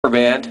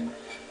band.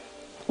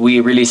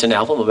 We released an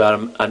album about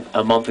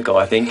a month ago,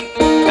 I think.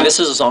 And this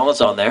is a song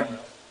that's on there.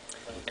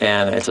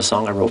 And it's a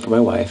song I wrote for my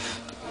wife.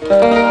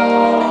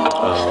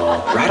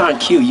 Oh, right on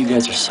cue, you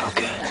guys are so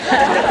good.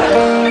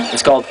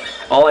 It's called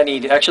All I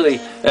Need. Actually,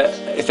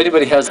 if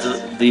anybody has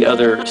the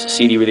other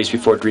CD released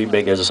before Dream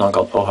Big, there's a song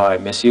called Oh How I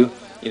Miss You.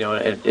 You know,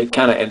 and it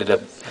kind of ended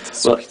up,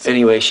 well,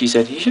 anyway, she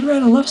said, you should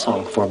write a love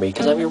song for me,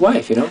 because I'm your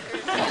wife, you know?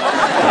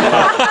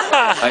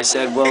 I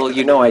said, well,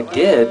 you know I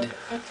did.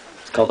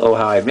 It's called Oh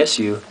How I Miss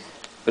You.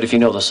 But if you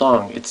know the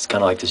song, it's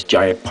kind of like this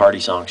giant party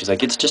song. She's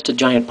like, it's just a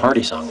giant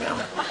party song now.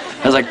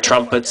 It has like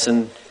trumpets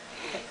and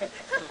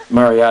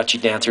mariachi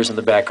dancers in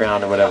the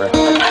background or whatever.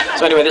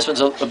 So anyway, this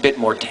one's a bit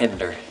more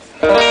tender.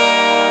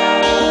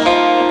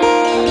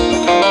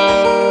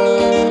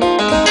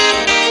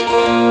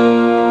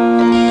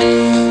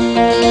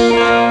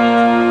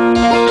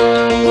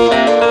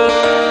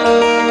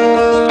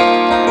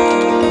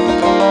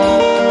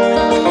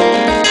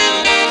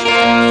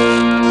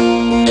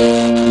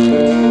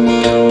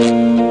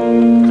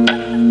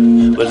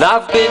 Well,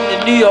 I've been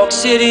to New York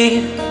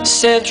City,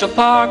 Central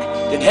Park,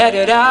 then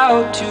headed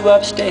out to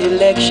upstate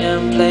Lake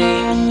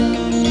Champlain.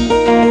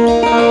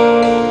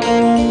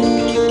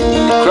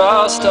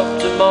 Crossed up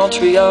to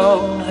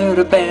Montreal, heard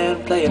a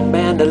band playing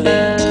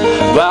mandolins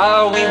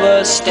while we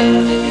were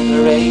standing in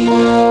the rain.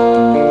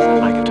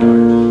 My guitar.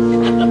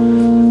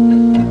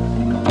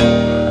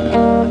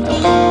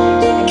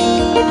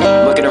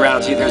 Looking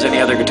around, see if there's any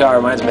other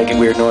guitar. Mine's making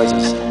weird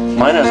noises.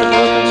 Mine has a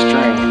broken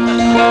string.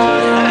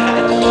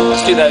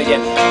 Let's do that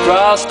again.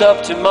 Crossed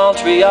up to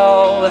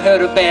Montreal,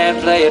 heard a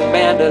band playing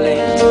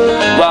mandolins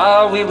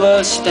while we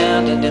were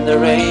standing in the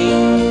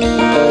rain.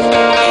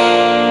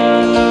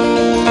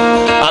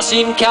 I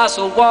seen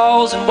castle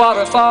walls and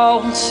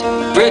waterfalls,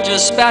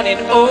 bridges spanning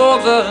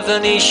over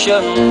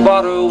Venetian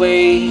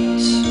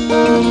waterways.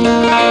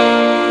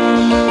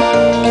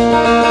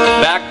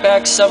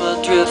 Backpack summer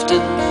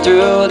drifting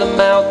through the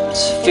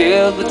mountains,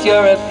 filled with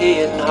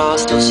European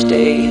hostel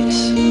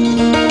stays.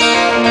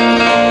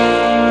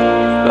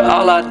 But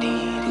all I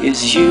need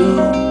is you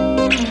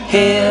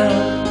here,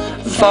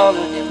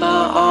 falling in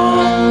my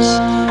arms,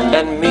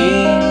 and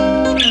me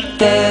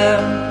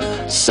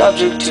there,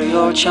 subject to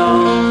your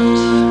charms.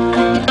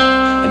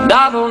 And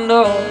I don't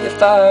know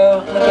if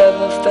I've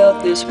ever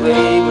felt this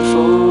way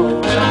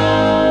before.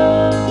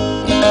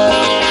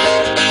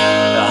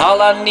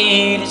 All I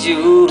need is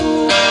you.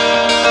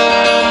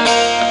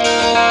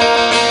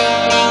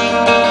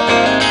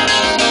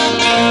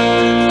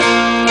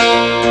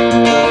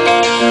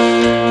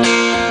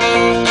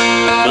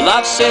 Well,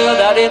 I've sailed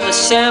out in the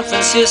San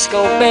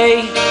Francisco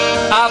Bay.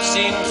 I've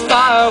seen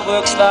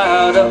fireworks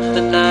light up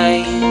the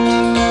night.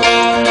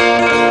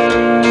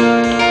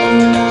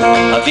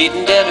 I've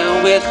eaten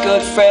dinner with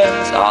good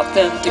friends,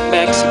 authentic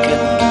Mexican,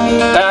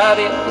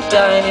 patio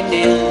dining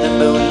in the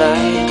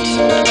moonlight.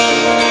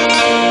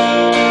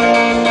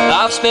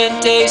 I've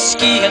spent days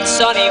skiing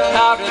sunny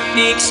powdered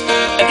peaks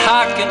and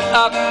hiking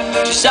up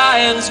to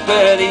Zion's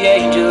where the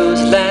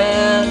angels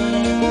land.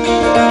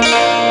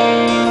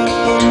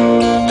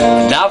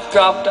 And I've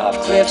dropped off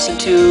cliffs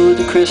into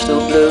the crystal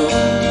blue,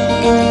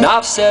 and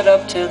I've set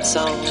up tents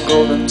on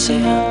golden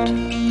sand.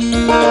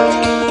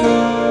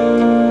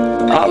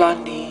 All I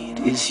need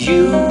is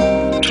you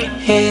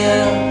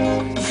here,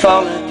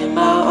 falling in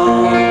my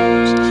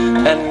arms,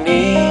 and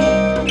me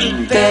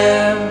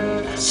there,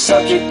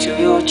 subject to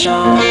your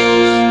charms.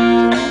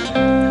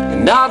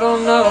 And I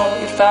don't know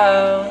if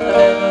I've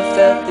ever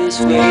felt this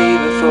way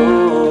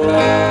before.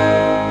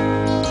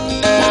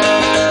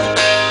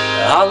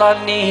 All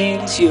I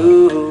need is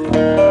you.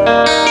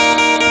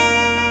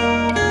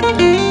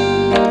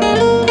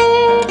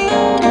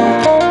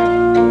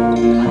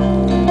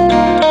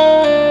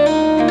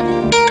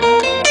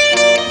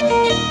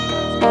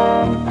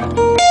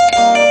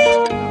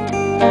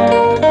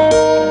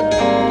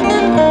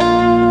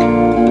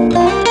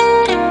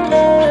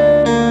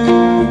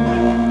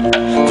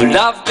 Well,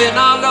 I've been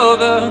all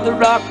over the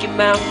Rocky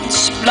Mountains,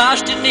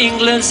 splashed in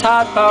England's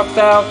Hyde Park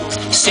fountains,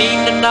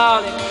 seen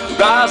Denali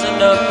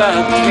rising up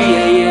at 3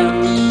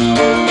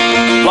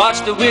 a.m.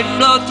 Watched the wind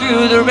blow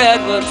through the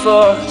redwood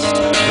forest,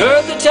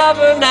 heard the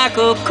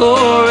tabernacle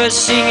chorus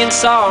singing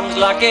songs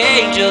like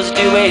angels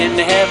do in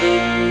heaven.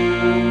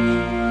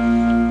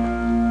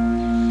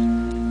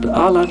 But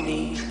all I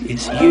need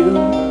is you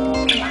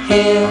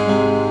here,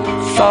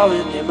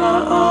 falling in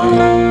my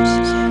arms,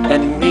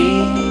 and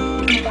me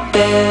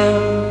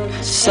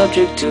there,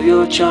 subject to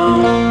your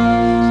charms.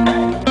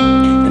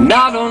 And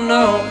I don't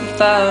know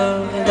if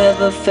I've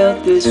ever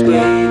felt this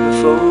way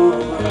before.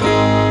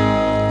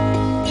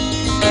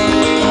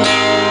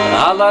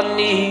 All I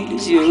need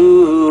is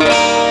you.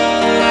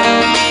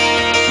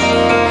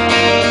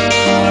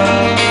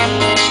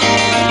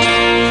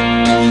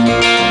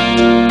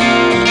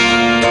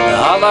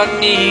 All I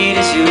need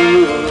is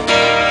you.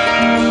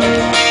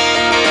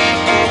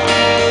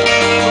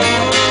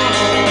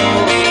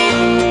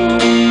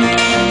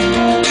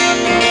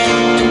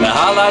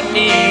 All I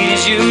need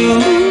is you.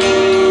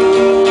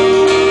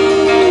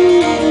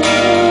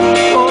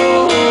 Oh.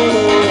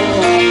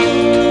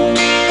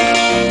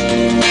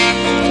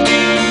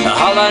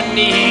 I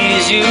need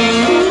is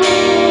you.